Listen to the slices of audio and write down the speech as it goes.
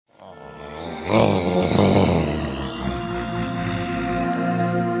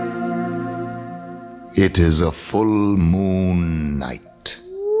It is a full moon night.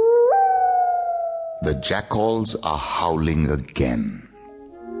 The jackals are howling again.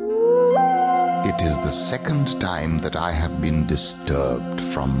 It is the second time that I have been disturbed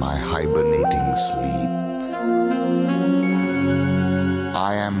from my hibernating sleep.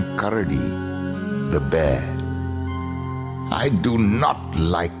 I am Karadi, the bear. I do not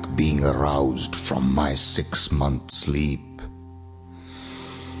like being aroused from my 6-month sleep.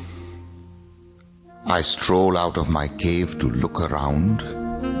 I stroll out of my cave to look around.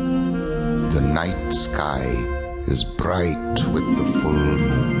 The night sky is bright with the full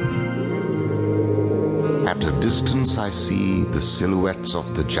moon. At a distance I see the silhouettes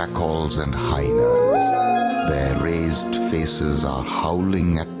of the jackals and hyenas. Their raised faces are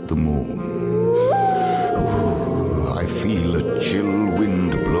howling at the moon. I feel a chill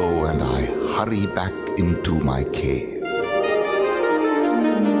wind blow and I hurry back into my cave.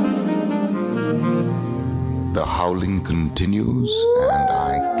 The howling continues and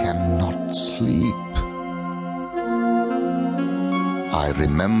I cannot sleep. I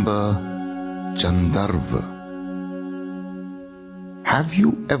remember Chandarva. Have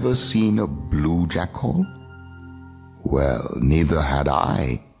you ever seen a blue jackal? Well, neither had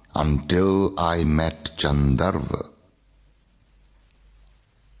I until I met Chandarva.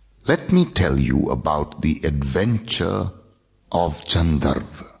 Let me tell you about the adventure of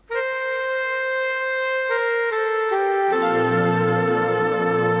Chandarva.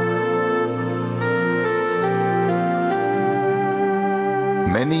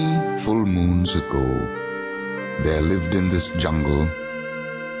 Many full moons ago, there lived in this jungle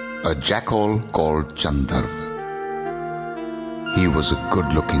a jackal called Chandarva. He was a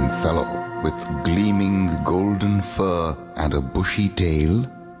good-looking fellow with gleaming golden fur and a bushy tail.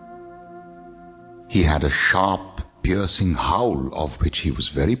 He had a sharp, piercing howl of which he was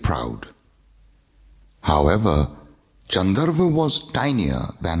very proud. However, Chandarva was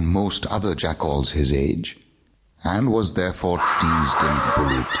tinier than most other jackals his age, and was therefore teased and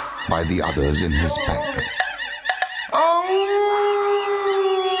bullied by the others in his pack. Oh,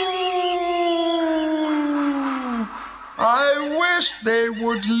 I wish they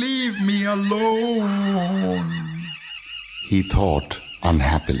would leave me alone, he thought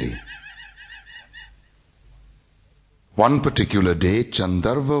unhappily. One particular day,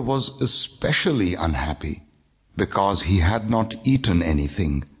 Chandarva was especially unhappy because he had not eaten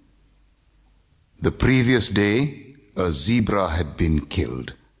anything. The previous day, a zebra had been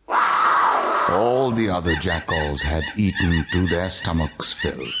killed. All the other jackals had eaten to their stomachs'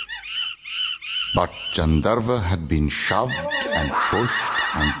 fill. But Chandarva had been shoved and pushed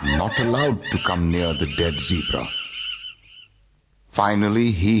and not allowed to come near the dead zebra.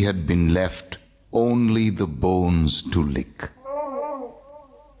 Finally, he had been left only the bones to lick.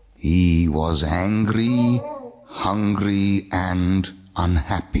 He was angry, hungry, and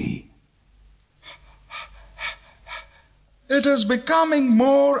unhappy. It is becoming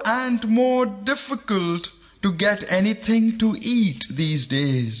more and more difficult to get anything to eat these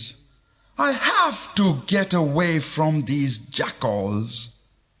days. I have to get away from these jackals.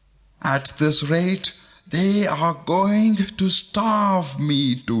 At this rate, they are going to starve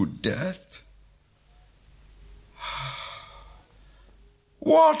me to death.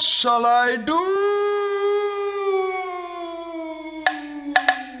 What shall I do?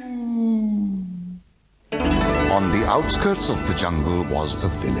 On the outskirts of the jungle was a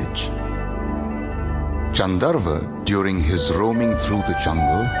village. Chandarva, during his roaming through the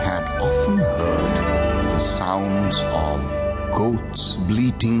jungle, had often heard the sounds of goats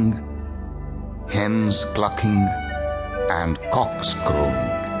bleating, hens clucking, and cocks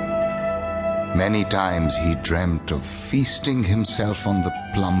crowing. Many times he dreamt of feasting himself on the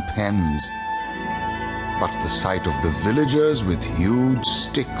plump hens, but the sight of the villagers with huge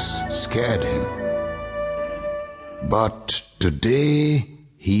sticks scared him. But today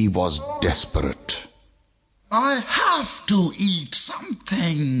he was desperate. I have to eat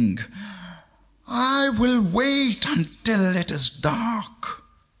something. I will wait until it is dark.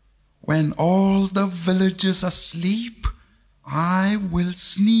 When all the villagers are asleep, I will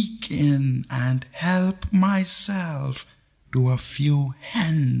sneak in and help myself to a few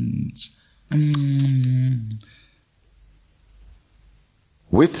hens.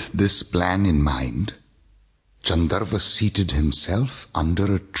 With this plan in mind, Chandarva seated himself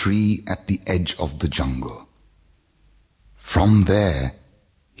under a tree at the edge of the jungle. From there,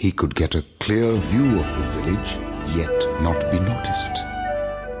 he could get a clear view of the village, yet not be noticed.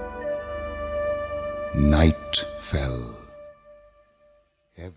 Night fell.